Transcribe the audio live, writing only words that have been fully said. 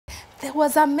There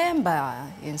was a member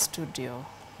in studio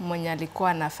mwenye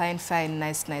alikuwa na fine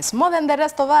nice more than the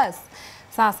rest of us.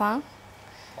 Sasa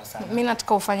mimi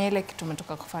nataka ufanye ile kitu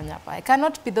umetoka kufanya hapa. I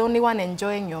cannot be the only one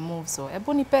enjoying your move, so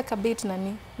hebu nipe a beat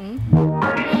nani.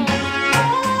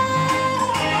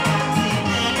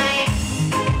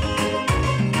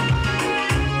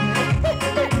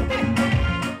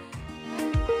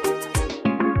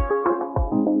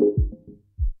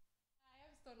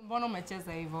 Mbona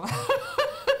umecheza hivyo?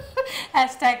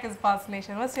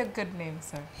 #isPulseNation. What's your good name,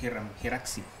 sir? Hiram,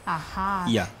 Hyraxie. Aha.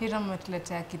 Yeah. Hiram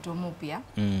umetuletea kitu mpya.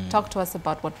 Talk to us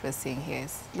about what we're seeing here.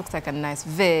 Looks like a nice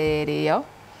video.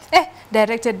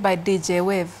 Directed by DJ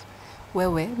Wave.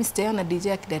 Wewe, msijaona DJ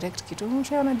akidirect kitu.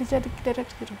 Mshaona DJ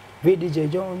akidirect kitu? VDJ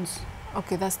Jones.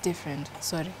 Okay, that's different.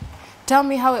 Sorry. Tell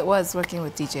me how it was working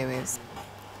with DJ Waves.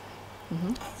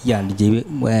 Yeah, DJ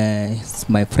is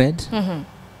my friend.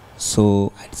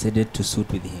 So I decided to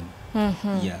shoot with him.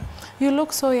 Yeah. You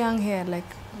look so young here, like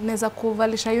neza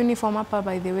kuvalisha uniform hapa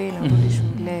by the way na rudi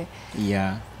shule.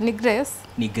 Yeah. Ni Grace?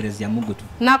 Ni Grace ya Mungu tu.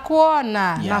 Nakuona,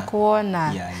 Yeah.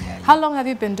 nakuona. Yeah. How long have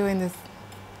you been doing this?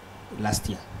 Last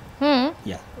year.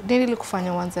 Yeah. Nini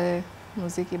likufanya uanze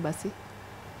muziki basi?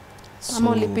 So, ama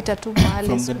ulipita tu mahali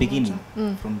from the beginning,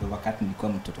 from the wakati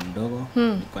nilikuwa mtoto mdogo,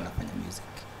 nilikuwa nafanya music.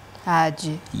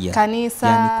 Haji. Yeah. Kanisa.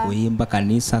 Yani kuimba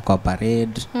kanisa kwa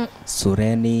parade,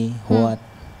 sureni, what.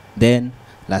 Then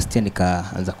last year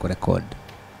nikaanza kurecord.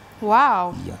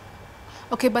 Wow. Yeah.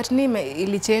 Okay, but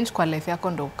ili change kwa life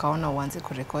yako ndo ukaona uanze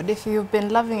kurecord. If you've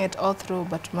been loving it all through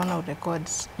but umeona urecord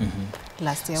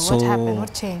last year, what happened?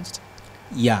 What changed?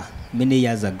 Yeah, many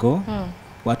years ago,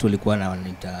 watu walikuwa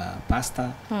wananiita pastor.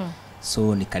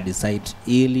 So nika decide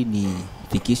ili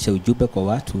nifikishe ujumbe kwa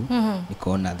watu,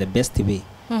 nikaona the best way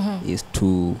is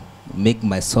to make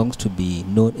my songs to be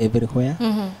known everywhere,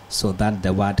 so that the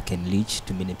word can reach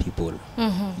to many people.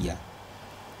 Yeah.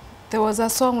 There was a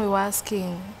song we were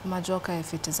asking Majoka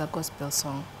if it is a gospel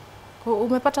song.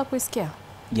 Umepata kuisikia?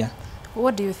 Yeah.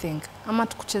 What do you think? Ama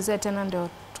tukuchezea tena ndio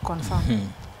to confirm?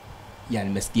 Yeah,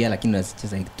 nimesikia lakini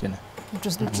nasicheza tena.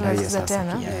 Tunacheza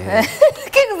tena.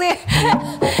 Kingsley.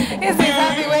 Is this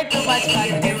happy way too much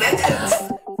fun?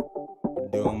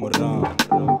 Ndio murang.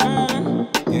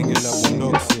 Genge la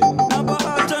bundoksi.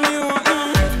 Naba ataniwa.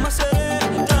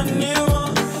 Masere taniwa.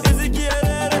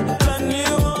 Izikielele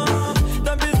taniwa.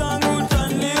 Dhambi zangu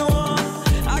taniwa.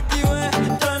 Akiwe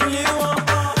taniwa.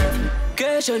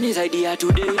 Kesho ni zaidi ya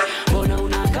today. Mbona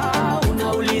unakaa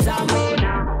unauliza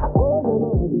mbona?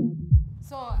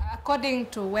 So according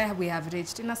to where we have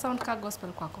reached, ina sound ka gospel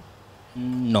kwako?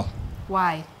 No.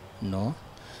 Why? No.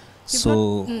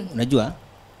 So unajua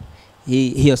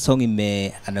hiyo song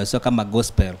anaoswa kama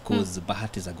gospel cause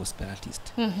Bahati is a gospel artist.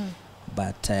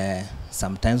 But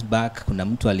sometimes back kuna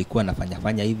mtu alikuwa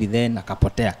anafanya hivi then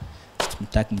akapotea.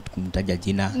 Mtaki kumtaja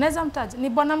jina. Naweza mtaja. Ni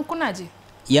bwana Mkunaji?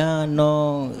 Yeah,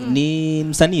 no, ni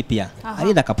msanii pia.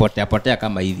 Alienda kapotea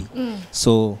kama hivi.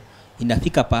 So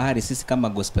inafika pahali sisi kama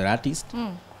gospel artist,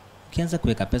 ukianza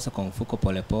kuweka pesa kwa mfuko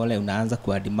pole, unaanza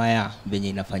kuadmire venye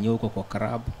inafanywa huko kwa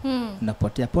club,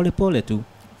 unapotea pole tu.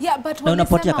 Yeah, but when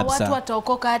watu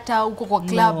wataokoka hata huko kwa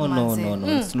club manze.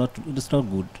 No, it's not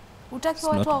good. Utaki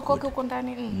watu waokoke huko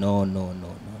ndani? No.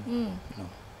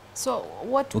 So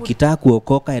what ukitaka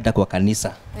kuokoka enda kwa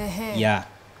kanisa. Yeah.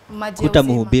 Kuta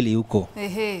mhubiri huko.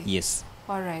 Yes.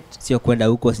 All right. Sio kwenda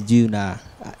huko sijui na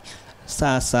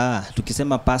sasa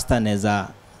tukisema pastor anaweza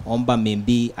omba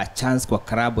maybe a chance kwa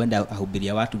club enda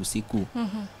ahubiria watu usiku.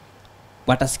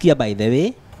 Watasikia by the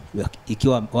way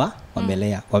ikiwa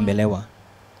wamelewa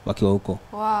wakiwa huko.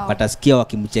 Wow. Watasikia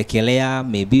wakimchekelea,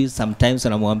 maybe sometimes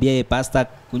wanamwambia yeye pastor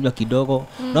kunywa kidogo.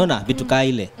 Naona vitu kaa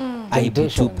ile aibu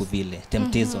tupu vile,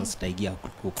 temptations taingia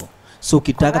huko. So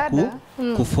ukitaka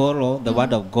kufollow the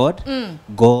word of God,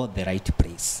 go the right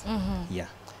place. Yeah.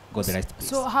 Go the right place.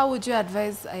 So how would you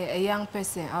advise a young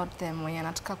person out there mwenye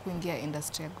anataka kuingia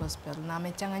industry ya gospel na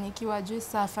amechanganyikiwa ajui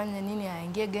sasa afanye nini,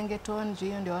 aingie gengeton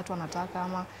hiyo ndio watu wanataka,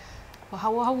 ama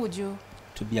how would you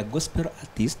to be a gospel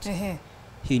artist?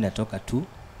 Hii inatoka tu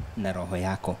na roho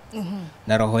yako.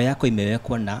 Na roho yako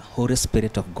imewekwa na Holy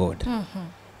Spirit of God.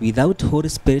 Without Holy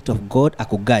Spirit of God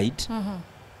akuguide,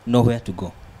 nowhere to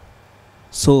go.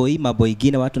 So hii mambo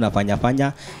ingine watu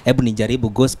nafanya, hebu nijaribu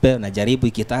gospel, na jaribu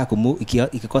ikitaka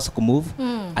ikikosa kumove,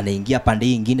 anaingia pande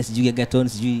nyingine sijui gegaton,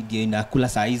 sijui ndio inakula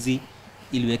saa hizi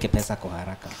ili weke pesa kwa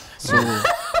haraka.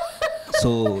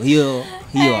 So hiyo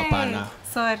hapana.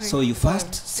 So you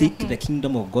first seek the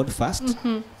kingdom of God first,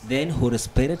 then Holy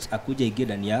Spirit akuja ingie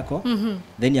ndani yako,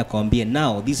 then yakwambie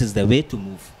now this is the way to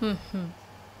move.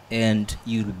 And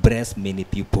you'll bless many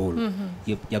people.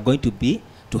 You're going to be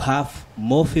to have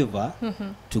more favor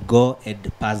to go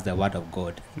and pass the word of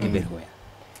God everywhere.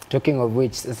 Talking of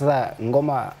which, sasa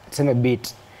ngoma tuseme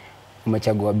beat,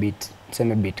 umechagua beat,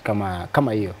 tuseme beat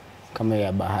kama hiyo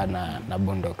ya Baha na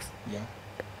Boondocks. Yeah.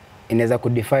 Inaweza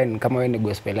kudefine kama wewe ni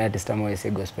gospel artist ama wewe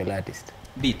si gospel artist.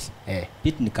 Beat. Eh.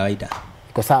 Beat ni kawaida.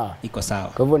 Iko sawa? Iko sawa.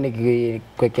 Kwa hivyo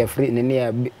nikikwekea free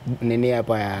nini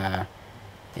hapa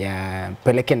ya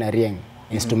peleke na rieng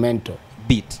instrumental.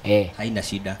 Beat. Haina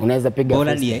shida. Unaweza piga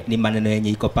bora ni maneno yenye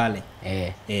iko pale.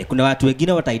 Kuna watu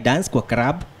wengine wataidance kwa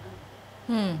club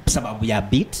sababu ya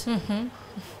beat.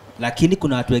 Lakini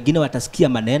kuna watu wengine watasikia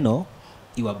maneno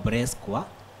iwa brace kwa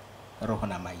roho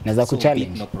na mind. Naweza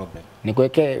kuchallenge. No problem.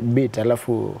 Nikuweke beat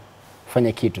alafu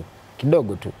fanya kitu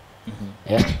kidogo tu.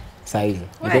 Saa hizi.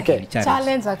 Nikuweke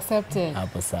challenge accepted.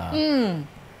 hapo sawa.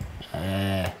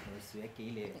 Usiweke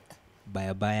ile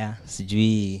baya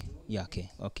sijui yake.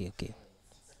 Okay.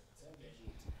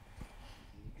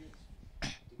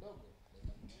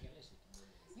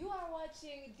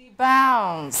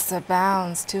 Bounce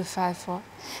 254.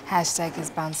 Hashtag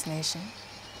is Bounce Nation.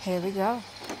 Here we go.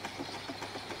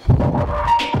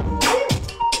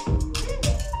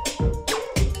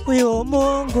 Huyu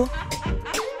Mungu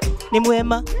ni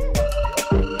mwema.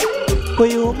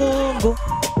 Huyu Mungu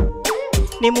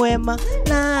ni mwema,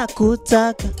 na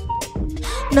kutaka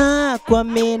na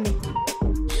kuamini.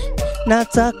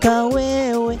 Nataka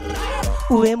wewe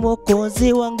uwe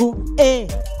mwokozi wangu.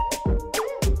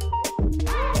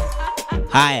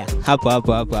 Haya, hapo.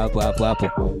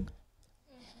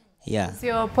 Yeah. Is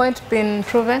your point been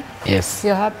proven? Yes.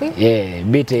 You're happy? Yeah,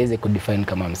 beat iweze kudefine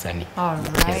kama msanii. All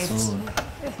right. So,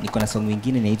 niko na song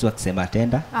nyingine inaitwa Kusema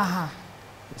Tenda. Aha.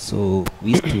 So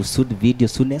we used to shoot video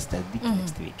soonest I think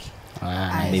next week.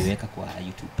 Nimeweka kwa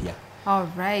YouTube pia. All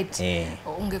right.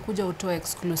 Ungekuja utoe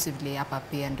exclusively hapa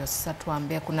pia ndio sasa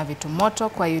tuambie kuna vitu moto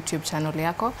kwa YouTube channel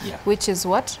yako, which is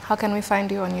what? How can we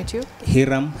find you on YouTube?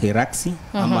 Hiram Hyraxie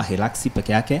ama Hyraxie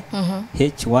peke yake.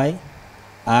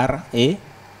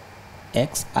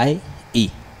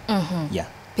 HYRAXIE. Yeah.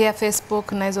 Pia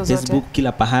Facebook na hizo zote. Facebook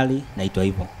kila pahali naitwa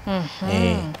hivyo.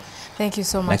 Thank you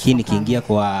so much. Lakini nikiingia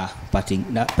kwa parting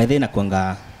na by the way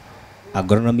nakuanga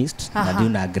agronomist na do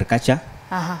na agriculture.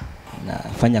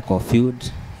 Nafanya kwa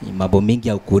field mambo mingi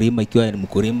ya ukulima, ikiwa ni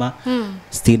mkulima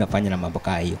still nafanya na mambo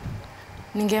kama hiyo.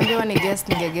 Ningeambiwa ni guest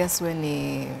ningeguess wewe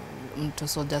ni mtu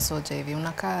soja hivi,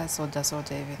 unakaa soja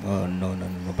hivi. Oh no,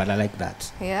 but I like that.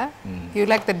 Yeah? You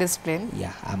like the discipline?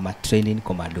 Yeah, I'm a training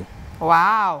commando.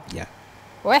 Wow. Yeah.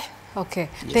 Okay.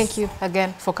 Yes. Thank you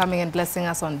again for coming and blessing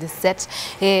us on this set.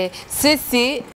 Sisi